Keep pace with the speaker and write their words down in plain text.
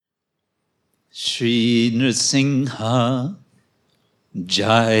Shri Nrsimha,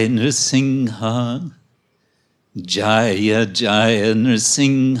 Jai Nrsimha, Jaya Jaya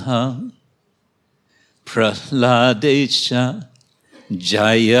Nrsimha, Prahladesha,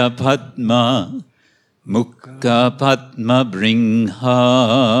 Jaya Padma, Mukha Padma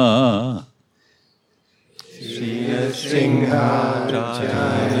Bringha. Shri Nrsimha,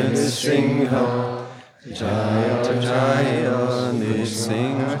 Jaya Nrsimha, Jaya Jaya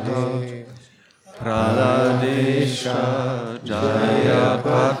Nrsimha, Prahladesha, Jaya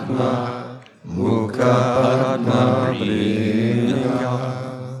Padma, Mukha Padma Bringha.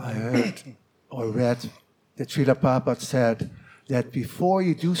 I heard or read that Srila Prabhupada said that before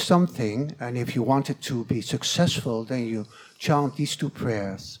you do something, and if you want it to be successful, then you chant these two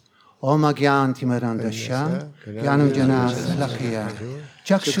prayers. Om Agyantimarandasya, Gyanam Jana Slakya,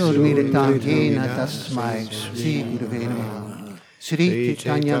 Chakshur Militam Yena Tasmai, Sri Gurave Namaha. Sri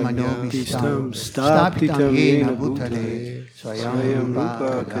Chaitanya Manobhistam, Stapitam Yena Bhutale, Swayam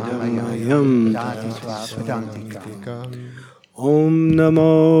Rupa Kadamayam, Dati Svapadantika. Om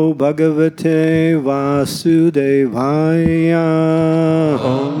Namo Bhagavate Vasudevaya.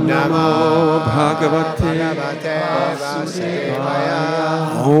 Om Namo Bhagavate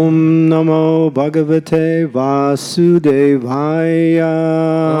Vasudevaya. Om Namo Bhagavate Vasudevaya.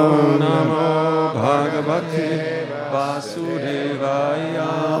 Om Namo Bhagavate Vasudevaya.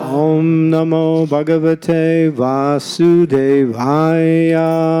 Om Namo Bhagavate Vasudevaya.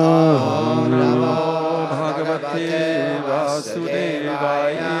 Om Namo Bhagavate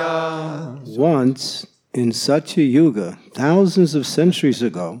Vasudevaya. Once, in Satya Yuga, thousands of centuries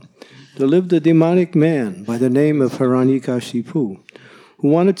ago, there lived a demonic man by the name of Hiranyakashipu, who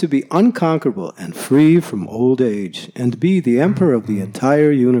wanted to be unconquerable and free from old age, and be the emperor of the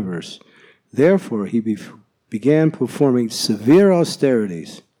entire universe. Therefore, he began performing severe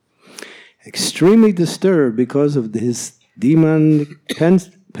austerities. Extremely disturbed because of his demonic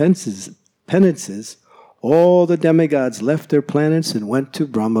penances, all the demigods left their planets and went to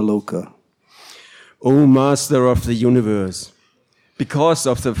Brahmaloka. O Master of the universe, because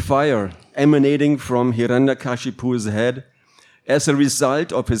of the fire emanating from Hiranyakashipu's head, as a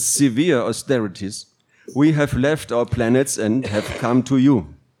result of his severe austerities, we have left our planets and have come to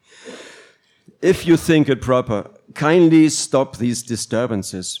you. If you think it proper, kindly stop these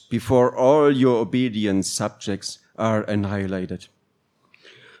disturbances before all your obedient subjects are annihilated.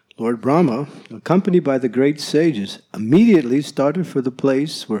 Lord Brahma, accompanied by the great sages, immediately started for the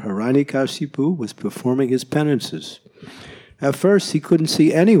place where Hiranyakashipu was performing his penances. At first, he couldn't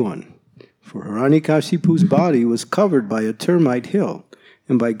see anyone, for Hiranyakashipu's body was covered by a termite hill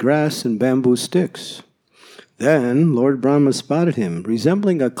and by grass and bamboo sticks. Then Lord Brahma spotted him,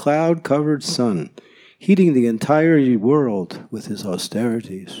 resembling a cloud-covered sun, heating the entire world with his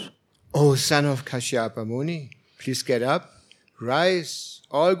austerities. O son of Kashyapa Muni, please get up, rise.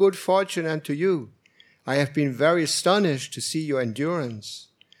 All good fortune unto you. I have been very astonished to see your endurance.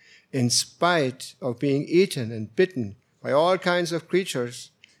 In spite of being eaten and bitten by all kinds of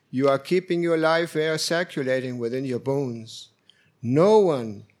creatures, you are keeping your life air circulating within your bones. No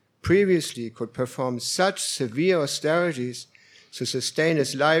one previously could perform such severe austerities to sustain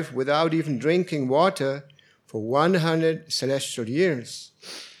his life without even drinking water for 100 celestial years.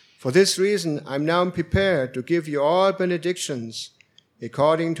 For this reason, I am now prepared to give you all benedictions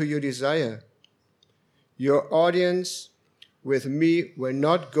according to your desire. Your audience with me will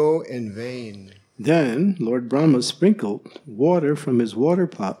not go in vain. Then Lord Brahma sprinkled water from his water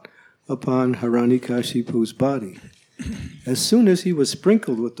pot upon Hiranyakashipu's body. As soon as he was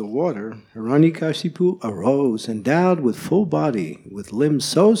sprinkled with the water, Hiranyakashipu arose, endowed with full body, with limbs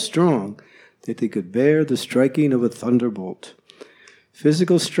so strong that they could bear the striking of a thunderbolt.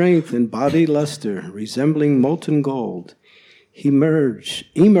 Physical strength and body luster, resembling molten gold, he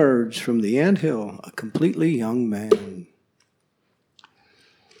emerged from the anthill a completely young man.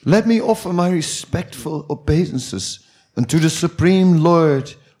 Let me offer my respectful obeisances unto the Supreme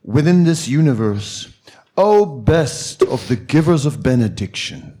Lord within this universe, O best of the givers of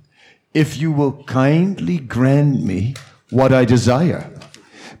benediction, if you will kindly grant me what I desire.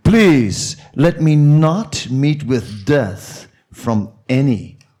 Please let me not meet with death from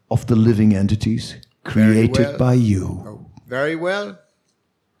any of the living entities created by you. Very well.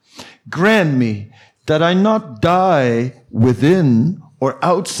 Grant me that I not die within or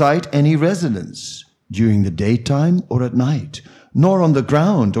outside any residence, during the daytime or at night, nor on the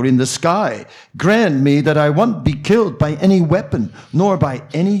ground or in the sky. Grant me that I won't be killed by any weapon, nor by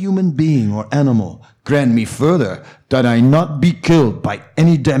any human being or animal. Grant me further that I not be killed by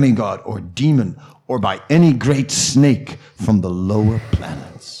any demigod or demon or by any great snake from the lower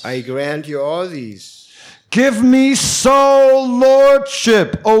planets. I grant you all these. Give me sole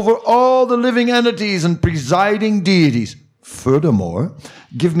lordship over all the living entities and presiding deities. Furthermore,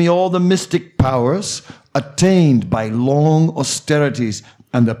 give me all the mystic powers attained by long austerities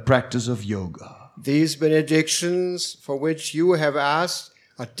and the practice of yoga. These benedictions for which you have asked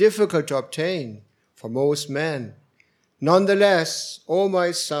are difficult to obtain for most men. Nonetheless, O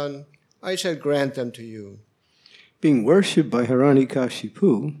my son, I shall grant them to you. Being worshipped by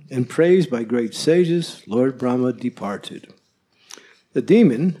Hiranyakashipu and praised by great sages, Lord Brahma departed. The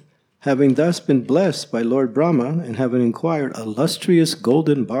demon, having thus been blessed by Lord Brahma and having acquired a lustrous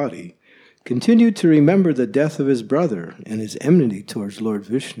golden body, continued to remember the death of his brother and his enmity towards Lord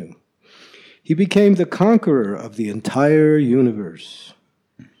Vishnu. He became the conqueror of the entire universe.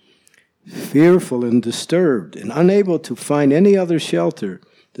 Fearful and disturbed and unable to find any other shelter,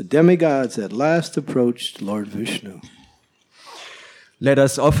 the demigods at last approached Lord Vishnu. Let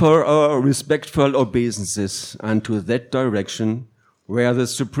us offer our respectful obeisances unto that direction where the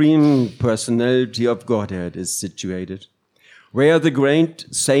Supreme Personality of Godhead is situated, where the great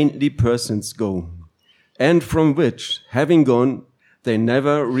saintly persons go, and from which, having gone, they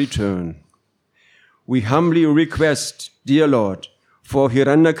never return. We humbly request, dear Lord, for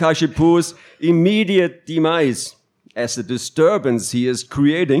Hiranyakashipu's immediate demise, as the disturbance he is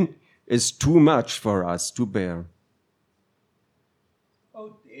creating is too much for us to bear.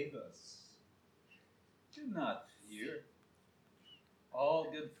 O Devas, do not fear. All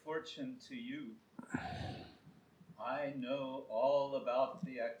good fortune to you. I know all about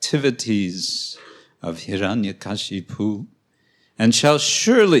the activities of Hiranyakashipu and shall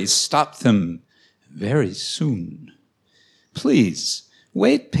surely stop them very soon. Please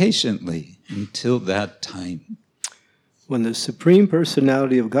wait patiently until that time. When the Supreme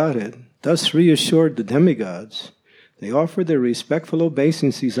Personality of Godhead thus reassured the demigods, they offered their respectful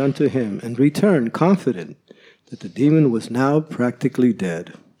obeisances unto him and returned confident that the demon was now practically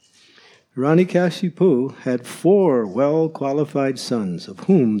dead. Hiranyakashipu had 4 well-qualified sons, of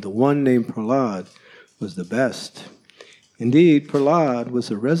whom the one named Prahlad was the best. Indeed, Prahlad was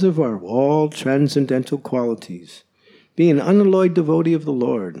a reservoir of all transcendental qualities, being an unalloyed devotee of the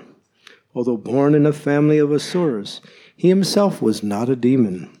Lord. Although born in a family of asuras, he himself was not a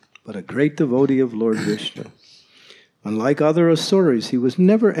demon, but a great devotee of Lord Vishnu. Unlike other asuras, he was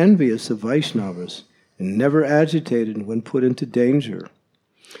never envious of Vaishnavas and never agitated when put into danger.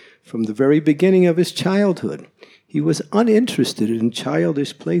 From the very beginning of his childhood, he was uninterested in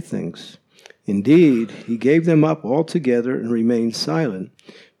childish playthings. Indeed, he gave them up altogether and remained silent,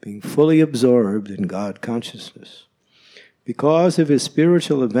 being fully absorbed in God consciousness. Because of his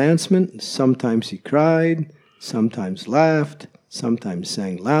spiritual advancement, sometimes he cried, sometimes laughed, sometimes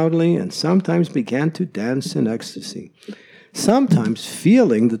sang loudly, and sometimes began to dance in ecstasy. Sometimes,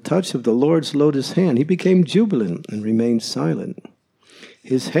 feeling the touch of the Lord's lotus hand, he became jubilant and remained silent,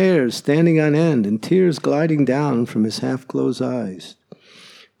 his hair standing on end and tears gliding down from his half-closed eyes.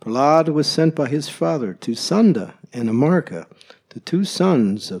 Prahlad was sent by his father to Sanda and Amarka, the 2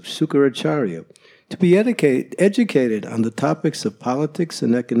 sons of Shukracharya, to be educated on the topics of politics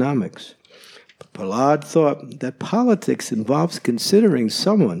and economics. But Prahlad thought that politics involves considering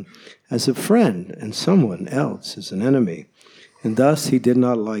someone as a friend and someone else as an enemy, and thus he did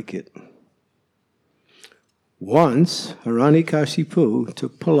not like it. Once, Hiranyakashipu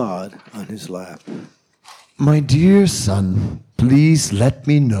took Prahlad on his lap. My dear son, please let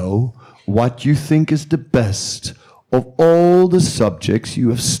me know what you think is the best of all the subjects you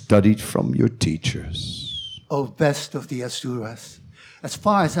have studied from your teachers. O best of the Asuras, as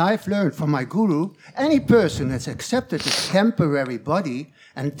far as I've learned from my guru, any person that's accepted a temporary body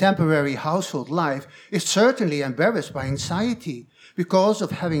and temporary household life is certainly embarrassed by anxiety because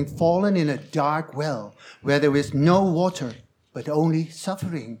of having fallen in a dark well where there is no water but only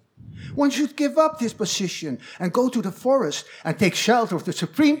suffering. One should give up this position and go to the forest and take shelter of the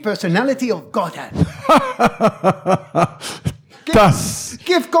Supreme Personality of Godhead.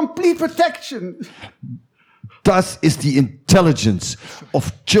 Give complete protection. Thus is the intelligence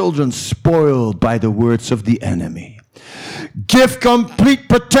of children spoiled by the words of the enemy. Give complete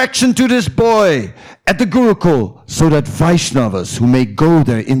protection to this boy at the Gurukul, so that Vaishnavas who may go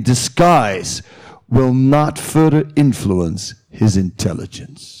there in disguise will not further influence his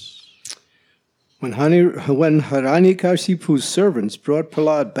intelligence. When Hiranyakashipu's servants brought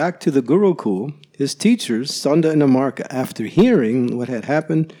Prahlad back to the Gurukul, his teachers, Sanda and Amarka, after hearing what had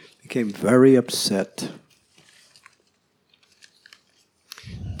happened, became very upset.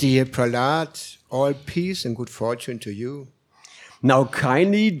 Dear Prahlad, all peace and good fortune to you. Now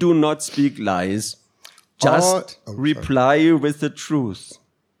kindly do not speak lies Just reply with the truth.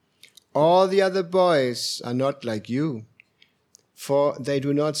 All the other boys are not like you, for they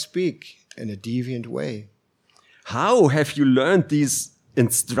do not speak in a deviant way. How have you learned these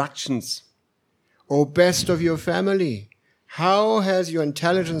instructions? O best of your family, how has your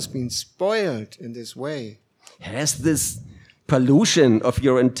intelligence been spoiled in this way? Has this pollution of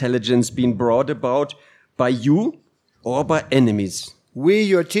your intelligence been brought about by you or by enemies? We,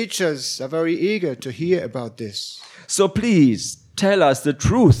 your teachers, are very eager to hear about this. So please, tell us the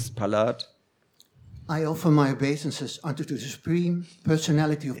truth, Palad. I offer my obeisances unto the Supreme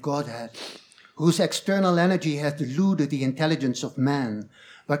Personality of Godhead, whose external energy has deluded the intelligence of man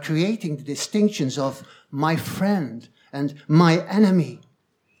by creating the distinctions of my friend and my enemy.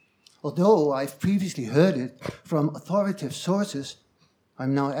 Although I've previously heard it from authoritative sources,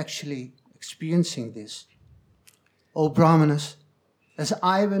 I'm now actually experiencing this. O Brahmanas, as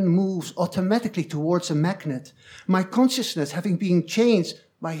iron moves automatically towards a magnet, my consciousness, having been changed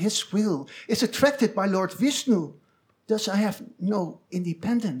by his will, is attracted by Lord Vishnu. Thus I have no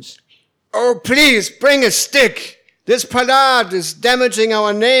independence. Oh, please, bring a stick. This Prahlad is damaging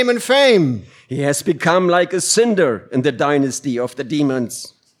our name and fame. He has become like a cinder in the dynasty of the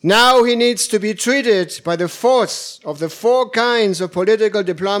demons. Now he needs to be treated by the force of the 4 kinds of political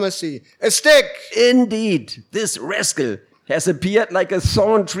diplomacy. A stick! Indeed, this rascal has appeared like a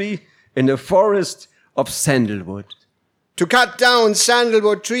thorn tree in a forest of sandalwood. To cut down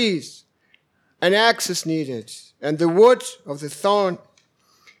sandalwood trees, an axe is needed, and the wood of the thorn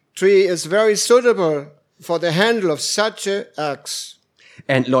tree is very suitable for the handle of such an axe.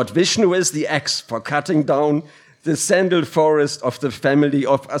 And Lord Vishnu is the axe for cutting down the sandal forest of the family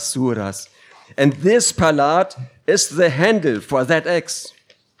of Asuras. And this Prahlad is the handle for that axe.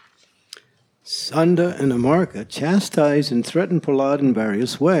 Sanda and Amarka chastised and threatened Prahlad in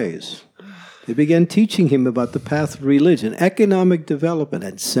various ways. They began teaching him about the path of religion, economic development,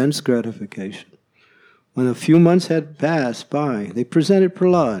 and sense gratification. When a few months had passed by, they presented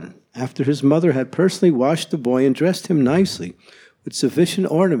Prahlad, after his mother had personally washed the boy and dressed him nicely with sufficient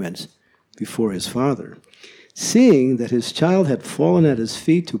ornaments, before his father. Seeing that his child had fallen at his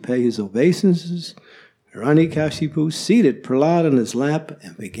feet to pay his obeisances, Hiranyakashipu seated Prahlad on his lap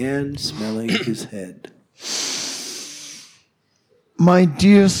and began smelling his head. My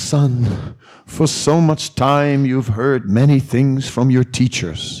dear son, for so much time you've heard many things from your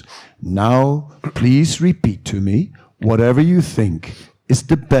teachers. Now, please repeat to me whatever you think is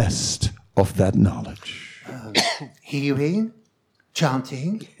the best of that knowledge. Hearing,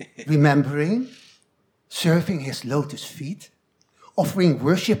 chanting, remembering, serving his lotus feet, offering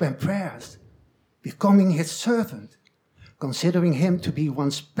worship and prayers, becoming his servant, considering him to be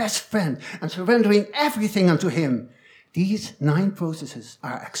one's best friend and surrendering everything unto him. These 9 processes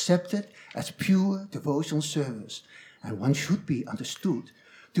are accepted as pure devotional service, and one should be understood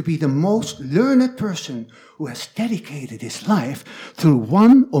to be the most learned person who has dedicated his life through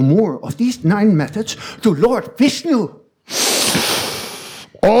one or more of these 9 methods to Lord Vishnu.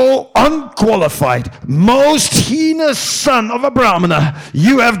 O unqualified, most heinous son of a Brahmana,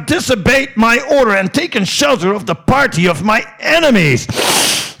 you have disobeyed my order and taken shelter of the party of my enemies.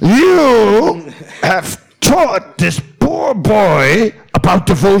 You have taught this poor boy about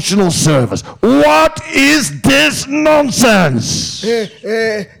devotional service. What is this nonsense?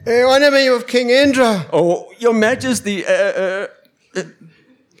 Enemy of King Indra, Oh, Your Majesty,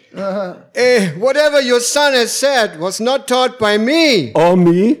 whatever your son has said was not taught by me or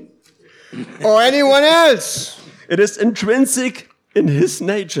me, or anyone else. it is intrinsic in his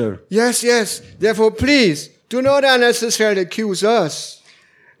nature. Yes, yes. Therefore, please, do not unnecessarily accuse us.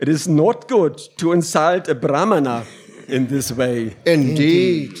 It is not good to insult a Brahmana in this way.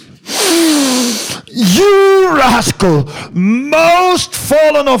 Indeed. You rascal, most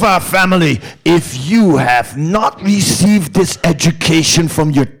fallen of our family, if you have not received this education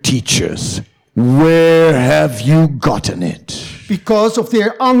from your teachers, where have you gotten it? Because of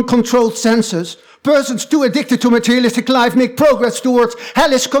their uncontrolled senses, persons too addicted to materialistic life make progress towards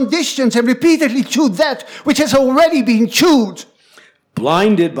hellish conditions and repeatedly chew that which has already been chewed.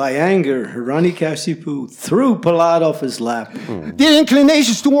 Blinded by anger, Hiranyakashipu threw Prahlad off his lap. Their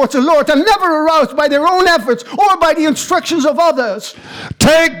inclinations towards the Lord are never aroused by their own efforts or by the instructions of others.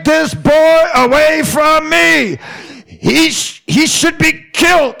 Take this boy away from me. He should be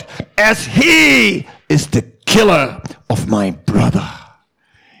killed, as he is the killer of my brother.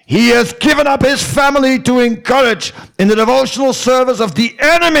 He has given up his family to encourage in the devotional service of the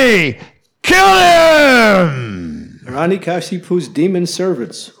enemy. Kill him! Hiranyakashipu's demon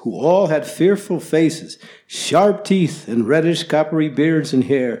servants, who all had fearful faces, sharp teeth, and reddish coppery beards and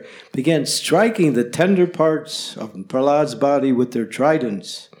hair, began striking the tender parts of Prahlad's body with their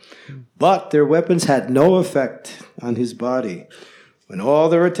tridents. But their weapons had no effect on his body. When all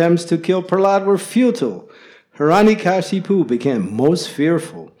their attempts to kill Prahlad were futile, Hiranyakashipu became most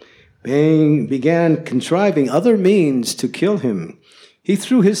fearful, began contriving other means to kill him. He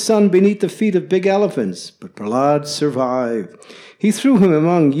threw his son beneath the feet of big elephants, but Prahlad survived. He threw him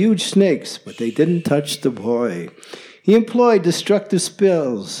among huge snakes, but they didn't touch the boy. He employed destructive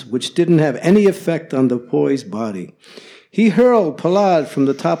spells, which didn't have any effect on the boy's body. He hurled Prahlad from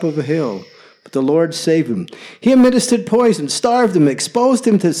the top of a hill, but the Lord saved him. He administered poison, starved him, exposed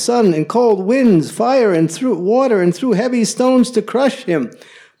him to sun and cold winds, fire, and threw water, and threw heavy stones to crush him,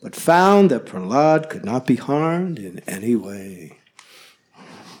 but found that Prahlad could not be harmed in any way.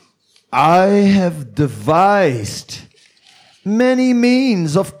 I have devised many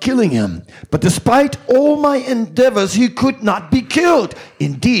means of killing him, but despite all my endeavors, he could not be killed.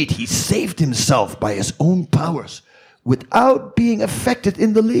 Indeed, he saved himself by his own powers, without being affected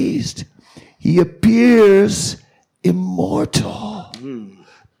in the least. He appears immortal.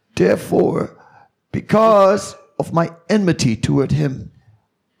 Therefore, because of my enmity toward him,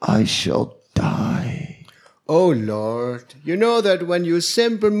 I shall die. Oh Lord, you know that when you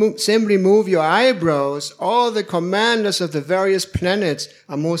simply move your eyebrows, all the commanders of the various planets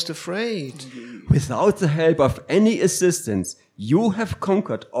are most afraid. Without the help of any assistance, you have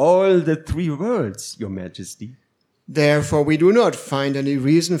conquered all the 3 worlds, Your Majesty. Therefore, we do not find any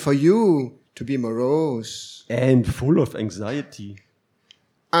reason for you to be morose. And full of anxiety.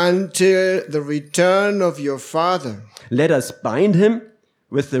 Until the return of your father. Let us bind him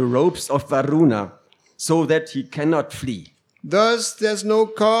with the ropes of Varuna, so that he cannot flee. Thus, there's no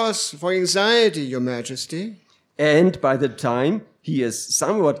cause for anxiety, Your Majesty. And by the time he is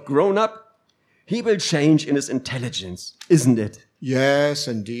somewhat grown up, he will change in his intelligence, isn't it? Yes,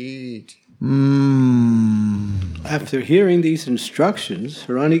 indeed. After hearing these instructions,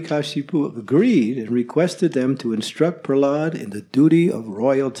 Hiranyakashipu agreed and requested them to instruct Prahlad in the duty of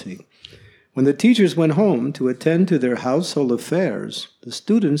royalty. When the teachers went home to attend to their household affairs, the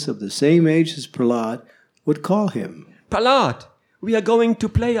students of the same age as Prahlad would call him. Prahlad, we are going to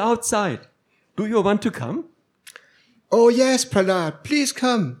play outside. Do you want to come? Oh yes, Prahlad, please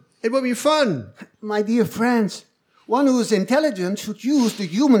come. It will be fun. My dear friends, one who is intelligent should use the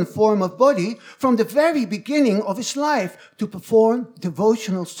human form of body from the very beginning of his life to perform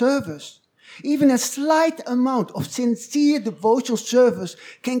devotional service. Even a slight amount of sincere devotional service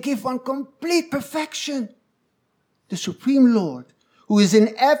can give one complete perfection. The Supreme Lord, who is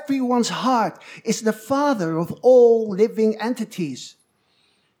in everyone's heart, is the Father of all living entities.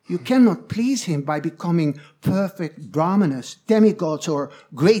 You cannot please him by becoming perfect brahmanas, demigods, or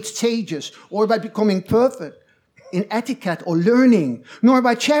great sages, or by becoming perfect in etiquette or learning, nor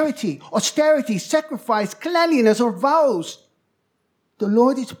by charity, austerity, sacrifice, cleanliness, or vows. The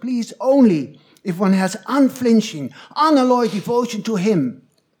Lord is pleased only if one has unflinching, unalloyed devotion to him.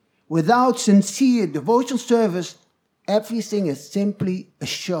 Without sincere devotional service, everything is simply a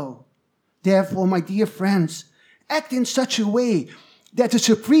show. Therefore, my dear friends, act in such a way that the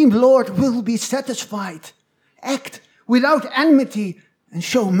Supreme Lord will be satisfied. Act without enmity and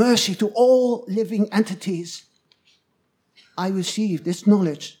show mercy to all living entities. I received this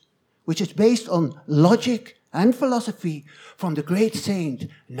knowledge, which is based on logic and philosophy, from the great saint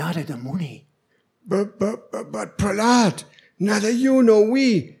Narada Muni. But Prahlad, neither you nor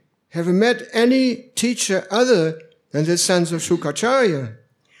we have met any teacher other than the sons of Shukracharya.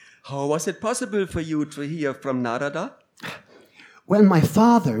 How was it possible for you to hear from Narada? When my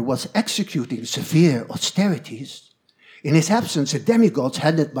father was executing severe austerities, in his absence, the demigods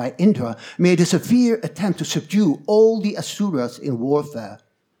headed by Indra made a severe attempt to subdue all the Asuras in warfare.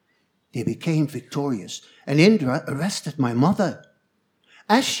 They became victorious, and Indra arrested my mother.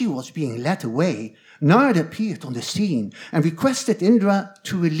 As she was being led away, Narada appeared on the scene and requested Indra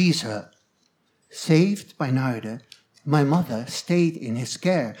to release her. Saved by Narada, my mother stayed in his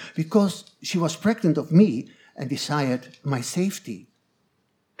care because she was pregnant of me and desired my safety.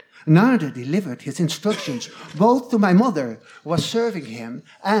 Narada delivered his instructions both to my mother, who was serving him,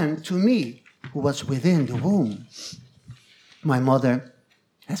 and to me, who was within the womb. My mother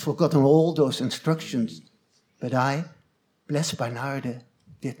has forgotten all those instructions, but I, blessed by Narada,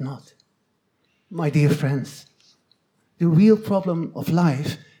 did not. My dear friends, the real problem of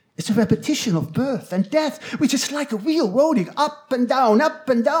life is the repetition of birth and death, which is like a wheel rolling up and down, up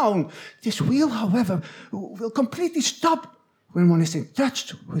and down. This wheel, however, will completely stop when one is in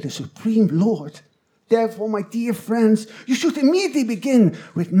touch with the Supreme Lord, Therefore, my dear friends, you should immediately begin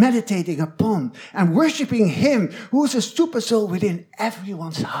with meditating upon and worshipping him who is a super soul within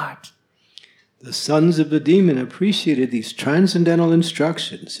everyone's heart. The sons of the demon appreciated these transcendental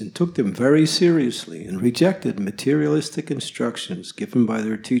instructions and took them very seriously and rejected materialistic instructions given by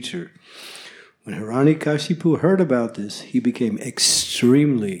their teacher. When Hiranyakashipu heard about this, he became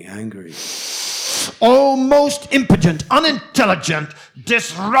extremely angry. O most impotent, unintelligent,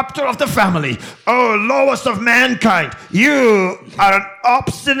 disruptor of the family, O lowest of mankind, you are an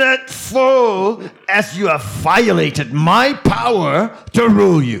obstinate fool as you have violated my power to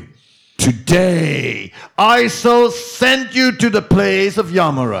rule you. Today, I shall send you to the place of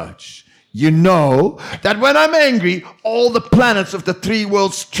Yamaraj. You know that when I'm angry, all the planets of the three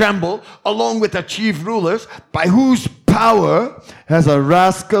worlds tremble, along with their chief rulers, by whose power has a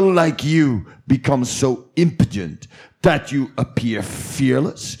rascal like you become so impotent that you appear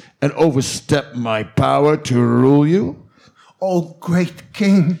fearless and overstep my power to rule you? O great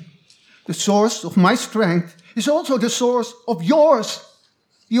king, the source of my strength is also the source of yours.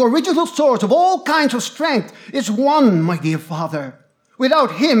 The original source of all kinds of strength is one, my dear father.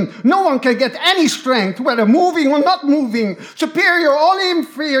 Without him, no one can get any strength, whether moving or not moving, superior or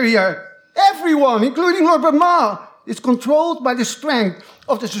inferior. Everyone, including Lord Brahma, is controlled by the strength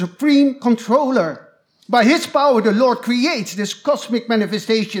of the supreme controller. By his power, the Lord creates this cosmic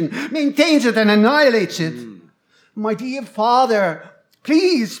manifestation, maintains it and annihilates it. My dear father,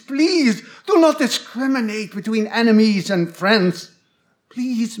 please, do not discriminate between enemies and friends.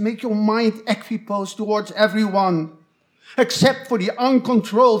 Please make your mind equiposed towards everyone. Except for the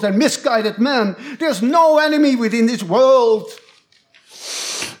uncontrolled and misguided man, there's no enemy within this world.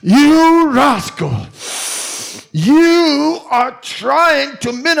 You rascal! You are trying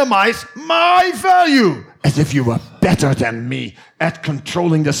to minimize my value as if you were better than me at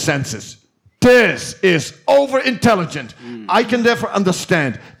controlling the senses. This is over-intelligent. I can therefore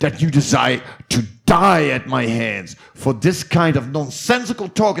understand that you desire to die at my hands, for this kind of nonsensical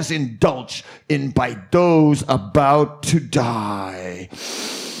talk is indulged in by those about to die.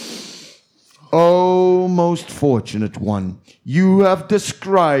 O most fortunate one, you have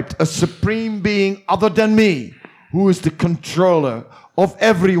described a supreme being other than me, who is the controller of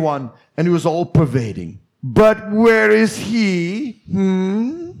everyone and who is all-pervading. But where is he?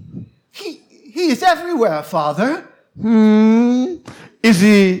 He is everywhere, Father. Is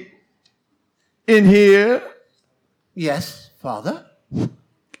he in here? Yes, Father.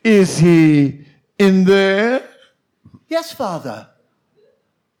 Is he in there? Yes, Father.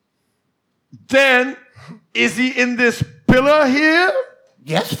 Then, is he in this pillar here?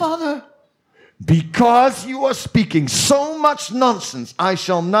 Yes, Father. Because you are speaking so much nonsense, I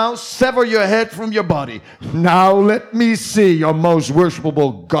shall now sever your head from your body. Now let me see your most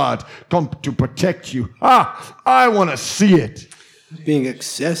worshipable God come to protect you. I want to see it. Being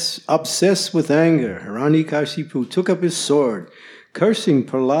obsessed with anger, Hiranyakashipu took up his sword, cursing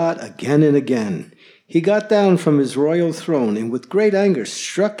Prahlad again and again. He got down from his royal throne and with great anger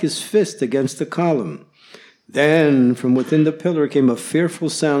struck his fist against the column. Then from within the pillar came a fearful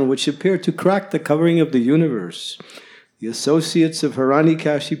sound which appeared to crack the covering of the universe. The associates of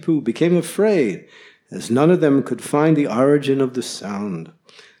Hiranyakashipu became afraid, as none of them could find the origin of the sound.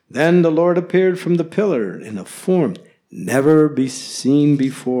 Then the Lord appeared from the pillar in a form never seen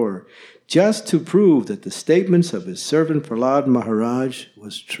before, just to prove that the statements of his servant Prahlad Maharaj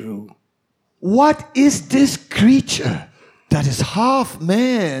was true. What is this creature that is half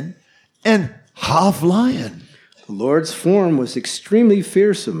man and half lion? The Lord's form was extremely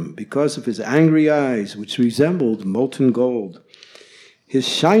fearsome because of his angry eyes, which resembled molten gold. His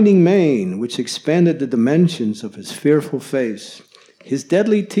shining mane, which expanded the dimensions of his fearful face. His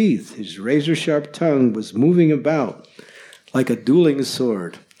deadly teeth, his razor-sharp tongue was moving about like a dueling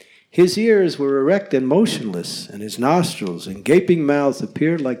sword. His ears were erect and motionless, and his nostrils and gaping mouth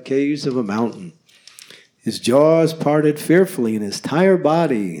appeared like caves of a mountain. His jaws parted fearfully, and his entire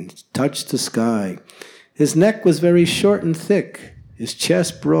body touched the sky. His neck was very short and thick, his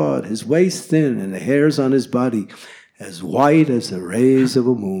chest broad, his waist thin, and the hairs on his body as white as the rays of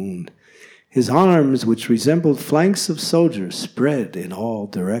a moon. His arms, which resembled flanks of soldiers, spread in all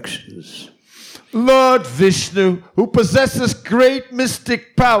directions. Lord Vishnu, who possesses great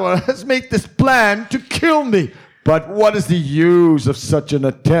mystic power, has made this plan to kill me. But what is the use of such an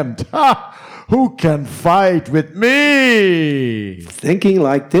attempt? Who can fight with me? Thinking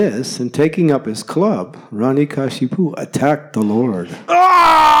like this and taking up his club, Hiranyakashipu attacked the Lord.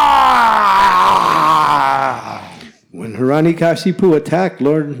 When Hiranyakashipu attacked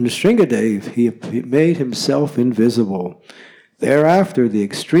Lord Nrsingadev, he made himself invisible. Thereafter, the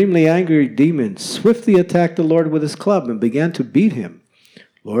extremely angry demon swiftly attacked the Lord with his club and began to beat him.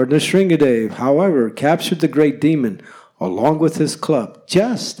 Lord Nrsingadev, however, captured the great demon along with his club,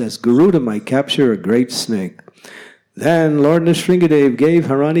 just as Garuda might capture a great snake. Then Lord Nrsingadev gave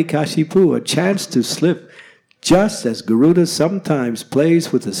Hiranyakashipu a chance to slip, just as Garuda sometimes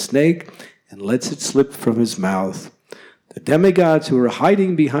plays with a snake and lets it slip from his mouth. The demigods who were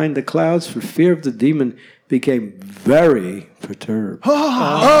hiding behind the clouds for fear of the demon became very perturbed.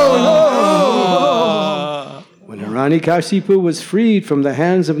 When Hiranyakashipu was freed from the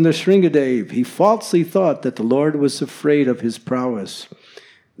hands of Nrsingadev, he falsely thought that the Lord was afraid of his prowess.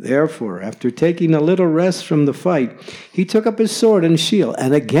 Therefore, after taking a little rest from the fight, he took up his sword and shield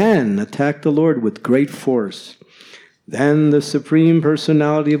and again attacked the Lord with great force. Then the Supreme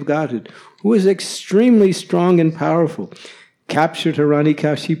Personality of Godhead, who is extremely strong and powerful, captured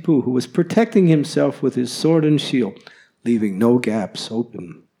Hiranyakashipu, who was protecting himself with his sword and shield, leaving no gaps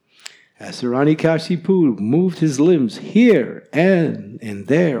open. As Hiranyakashipu moved his limbs here and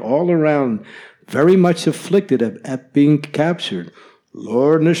there all around, very much afflicted at being captured,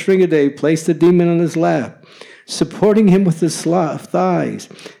 Lord Nrsingadev placed the demon on his lap, supporting him with his thighs.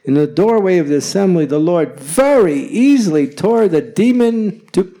 In the doorway of the assembly, the Lord very easily tore the demon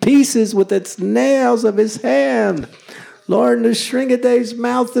to pieces with its nails of his hand. Lord Nrsingadev's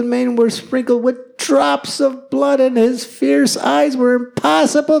mouth and mane were sprinkled with drops of blood, and his fierce eyes were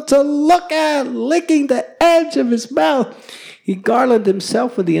impossible to look at, licking the edge of his mouth. He garlanded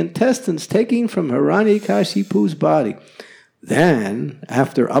himself with the intestines taken from Hiranyakashipu's body. Then,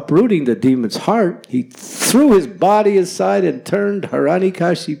 after uprooting the demon's heart, he threw his body aside and turned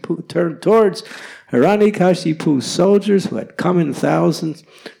towards Hiranyakashipu's soldiers who had come in thousands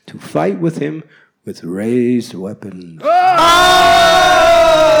to fight with him with raised weapons.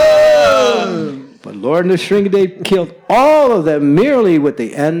 But Lord Nrsingadev killed all of them merely with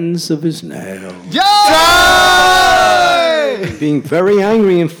the ends of his nails. Being very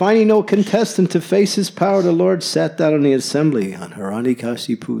angry and finding no contestant to face his power, the Lord sat down in the assembly on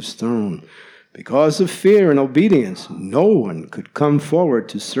Hiranyakashipu's throne. Because of fear and obedience, no one could come forward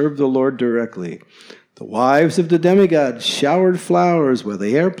to serve the Lord directly. The wives of the demigods showered flowers while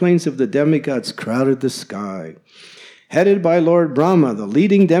the airplanes of the demigods crowded the sky. Headed by Lord Brahma, the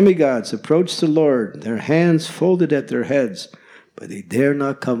leading demigods approached the Lord, their hands folded at their heads, but they dare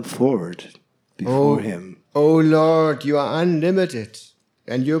not come forward before him. O Lord, you are unlimited,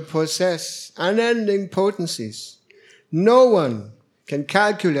 and you possess unending potencies. No one can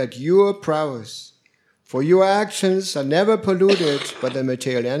calculate your prowess, for your actions are never polluted by the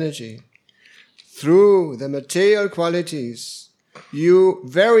material energy. Through the material qualities, you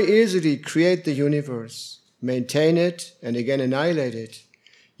very easily create the universe, maintain it, and again annihilate it.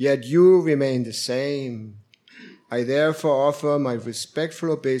 Yet you remain the same. I therefore offer my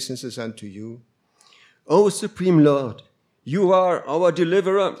respectful obeisances unto you. O Supreme Lord, you are our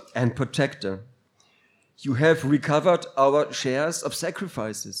deliverer and protector. You have recovered our shares of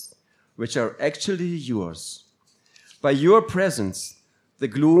sacrifices, which are actually yours. By your presence, the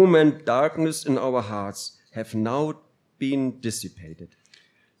gloom and darkness in our hearts have now been dissipated.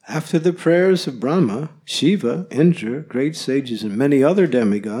 After the prayers of Brahma, Shiva, Indra, great sages, and many other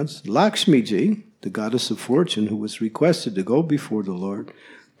demigods, Lakshmiji, the goddess of fortune, who was requested to go before the Lord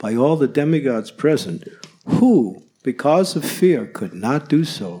by all the demigods present, who, because of fear, could not do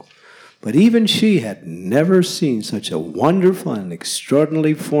so. But even she had never seen such a wonderful and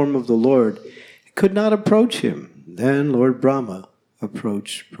extraordinary form of the Lord, could not approach him. Then Lord Brahma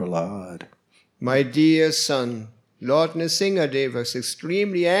approached Prahlad. My dear son, Lord Nrsingadev was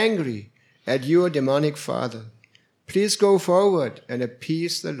extremely angry at your demonic father. Please go forward and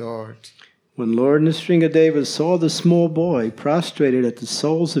appease the Lord. When Lord Nrsingadeva saw the small boy prostrated at the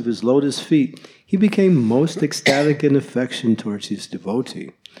soles of his lotus feet, he became most ecstatic in affection towards his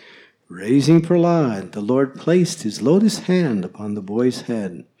devotee. Raising Prahlad, the Lord placed his lotus hand upon the boy's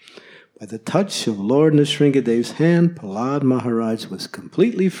head. By the touch of Lord Nrsingadev's hand, Prahlad Maharaj was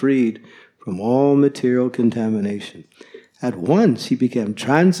completely freed from all material contamination. At once he became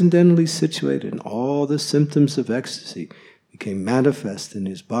transcendently situated, and all the symptoms of ecstasy became manifest in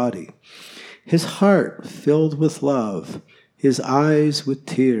his body. His heart filled with love, his eyes with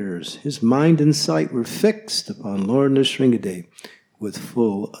tears, his mind and sight were fixed upon Lord Nrsingadev with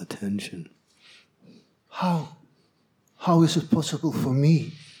full attention. How is it possible for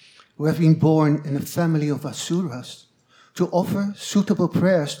me, who have been born in a family of asuras, to offer suitable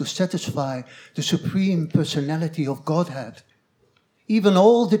prayers to satisfy the Supreme Personality of Godhead? Even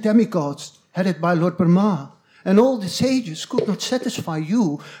all the demigods, headed by Lord Brahma, and all the sages could not satisfy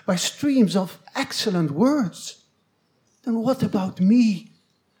you by streams of excellent words. then what about me,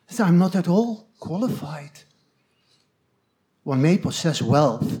 as I'm not at all qualified? One may possess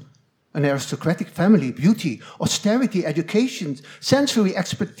wealth, an aristocratic family, beauty, austerity, education, sensory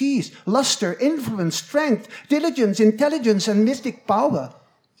expertise, luster, influence, strength, diligence, intelligence, and mystic power.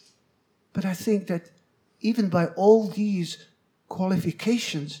 But I think that even by all these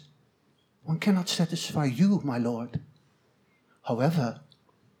qualifications, one cannot satisfy you, my Lord. However,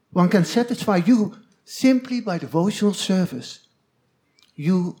 one can satisfy you simply by devotional service.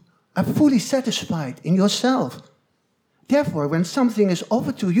 You are fully satisfied in yourself. Therefore, when something is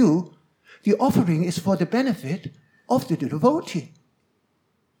offered to you, the offering is for the benefit of the devotee.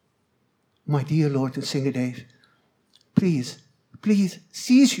 My dear Lord and Singer Dave, please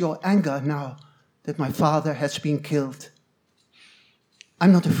cease your anger now that my father has been killed.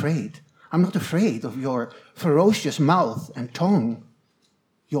 I'm not afraid. I'm not afraid of your ferocious mouth and tongue,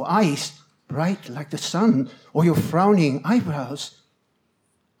 your eyes bright like the sun, or your frowning eyebrows.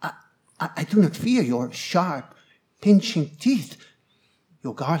 I do not fear your sharp, pinching teeth,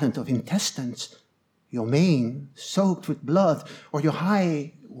 your garland of intestines, your mane soaked with blood, or your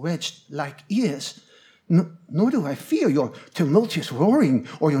high, wedged-like ears. Nor do I fear your tumultuous roaring,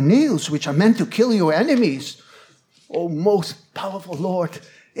 or your nails which are meant to kill your enemies. O most powerful Lord,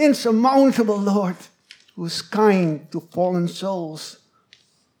 insurmountable Lord, who is kind to fallen souls,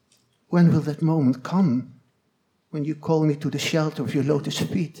 when will that moment come when you call me to the shelter of your lotus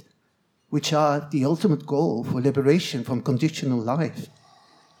feet, which are the ultimate goal for liberation from conditional life?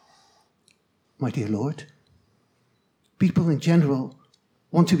 My dear Lord, people in general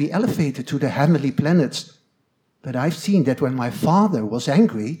want to be elevated to the heavenly planets, but I've seen that when my father was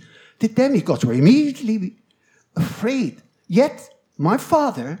angry, the demigods were immediately afraid. Yet my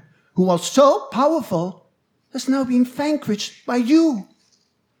father, who was so powerful, has now been vanquished by you.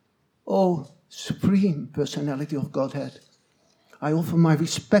 O Supreme Personality of Godhead, I offer my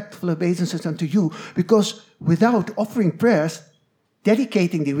respectful obeisances unto you, because without offering prayers,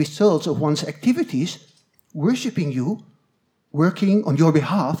 dedicating the results of one's activities, worshipping you, working on your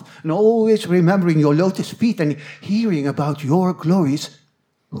behalf, and always remembering your lotus feet and hearing about your glories,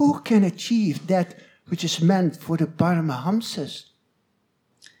 who can achieve that which is meant for the Paramahamsas?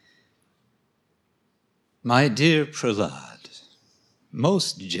 My dear Prahlad,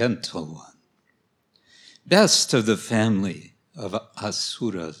 most gentle one, best of the family of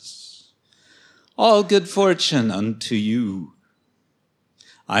Asuras, all good fortune unto you.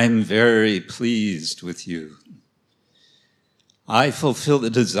 I am very pleased with you. I fulfill the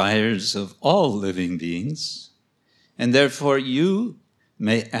desires of all living beings, and therefore you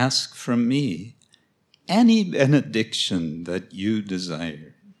may ask from me any benediction that you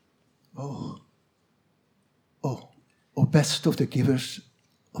desire. O best of the givers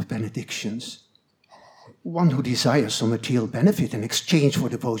of benedictions, one who desires some material benefit in exchange for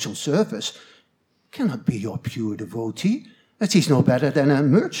devotional service cannot be your pure devotee, as he's no better than a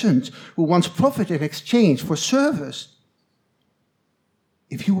merchant who wants profit in exchange for service.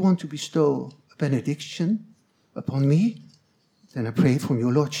 If you want to bestow a benediction upon me, then I pray from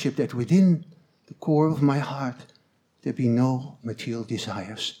your Lordship that within the core of my heart there be no material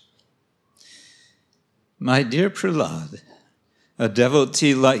desires. My dear Prahlad, a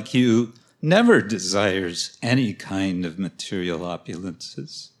devotee like you never desires any kind of material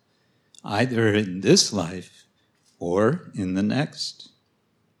opulences, either in this life or in the next.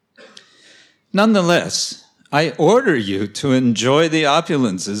 Nonetheless, I order you to enjoy the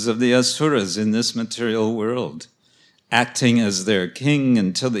opulences of the Asuras in this material world, acting as their king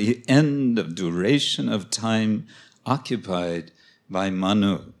until the end of duration of time occupied by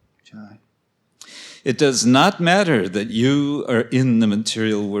Manu. It does not matter that you are in the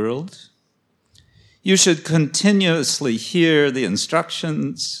material world. You should continuously hear the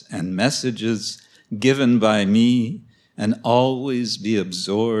instructions and messages given by me and always be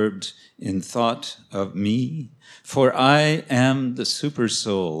absorbed in thought of me, for I am the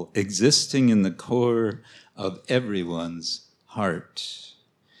supersoul existing in the core of everyone's heart.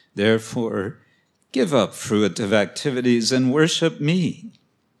 Therefore, give up fruitive activities and worship me.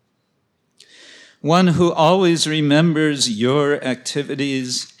 One who always remembers your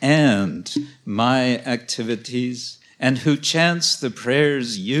activities and my activities, and who chants the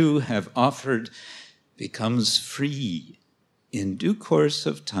prayers you have offered, becomes free in due course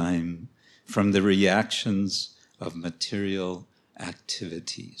of time from the reactions of material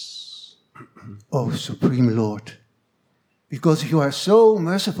activities. O Supreme Lord, because you are so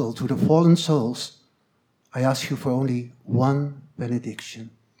merciful to the fallen souls, I ask you for only one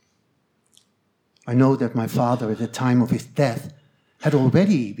benediction. I know that my father at the time of his death had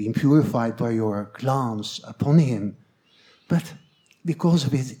already been purified by your glance upon him, But because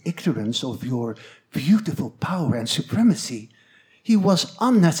of his ignorance of your beautiful power and supremacy, he was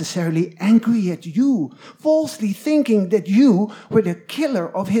unnecessarily angry at you, falsely thinking that you were the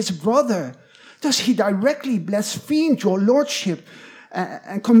killer of his brother. Thus he directly blasphemed your lordship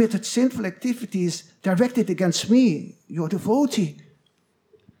and committed sinful activities directed against me, your devotee.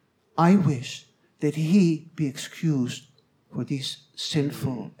 I wish that he be excused for these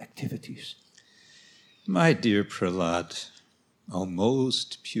sinful activities. My dear Prahlad, O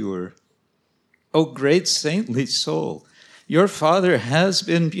most pure, O great saintly soul, your father has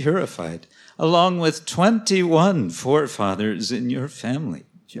been purified, along with 21 forefathers in your family.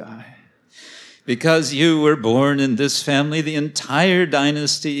 Jai. Because you were born in this family, the entire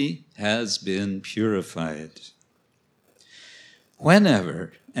dynasty has been purified.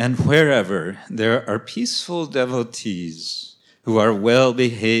 Whenever and wherever there are peaceful devotees who are well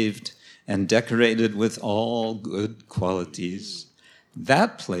behaved and decorated with all good qualities,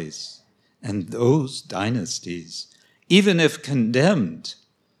 that place and those dynasties, even if condemned,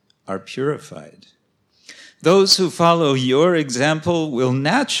 are purified. Those who follow your example will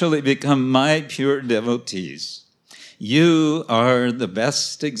naturally become my pure devotees. You are the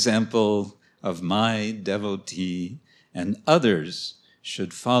best example of my devotee, and others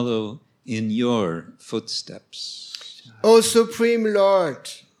should follow in your footsteps. O Supreme Lord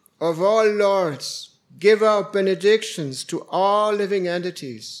of all lords, give out benedictions to all living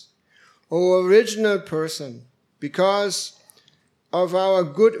entities. O original person, because of our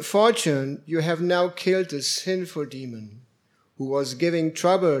good fortune, you have now killed the sinful demon who was giving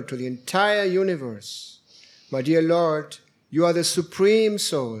trouble to the entire universe. My dear Lord, you are the supreme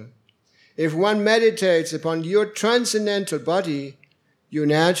soul. If one meditates upon your transcendental body, you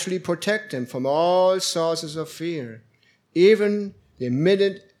naturally protect him from all sources of fear, even the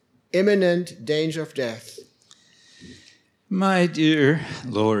imminent danger of death. My dear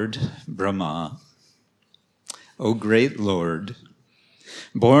Lord Brahma, O great Lord,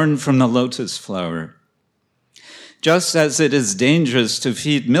 born from the lotus flower, just as it is dangerous to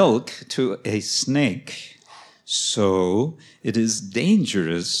feed milk to a snake, so it is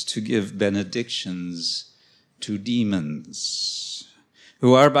dangerous to give benedictions to demons,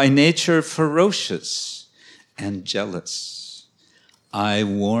 who are by nature ferocious and jealous. I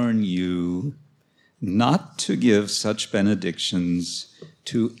warn you not to give such benedictions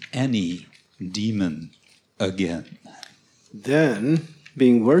to any demon again. Then,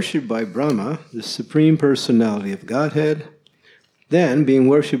 being worshipped by Brahma, the Supreme Personality of Godhead,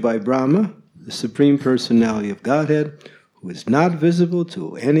 who is not visible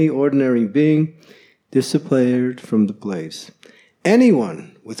to any ordinary being, disappeared from the place.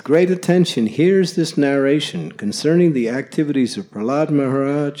 Anyone with great attention hears this narration concerning the activities of Prahlad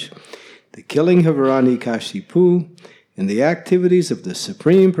Maharaj, the killing of Hiranyakashipu, and the activities of the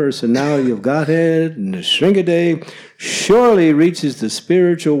Supreme Personality of Godhead and Nrsimhadev surely reaches the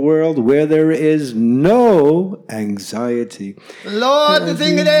spiritual world where there is no anxiety. Lord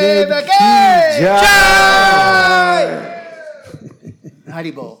Nrsimhadev again! Jai!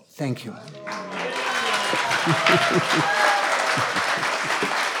 Haribol, thank you.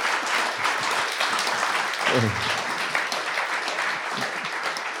 Oh.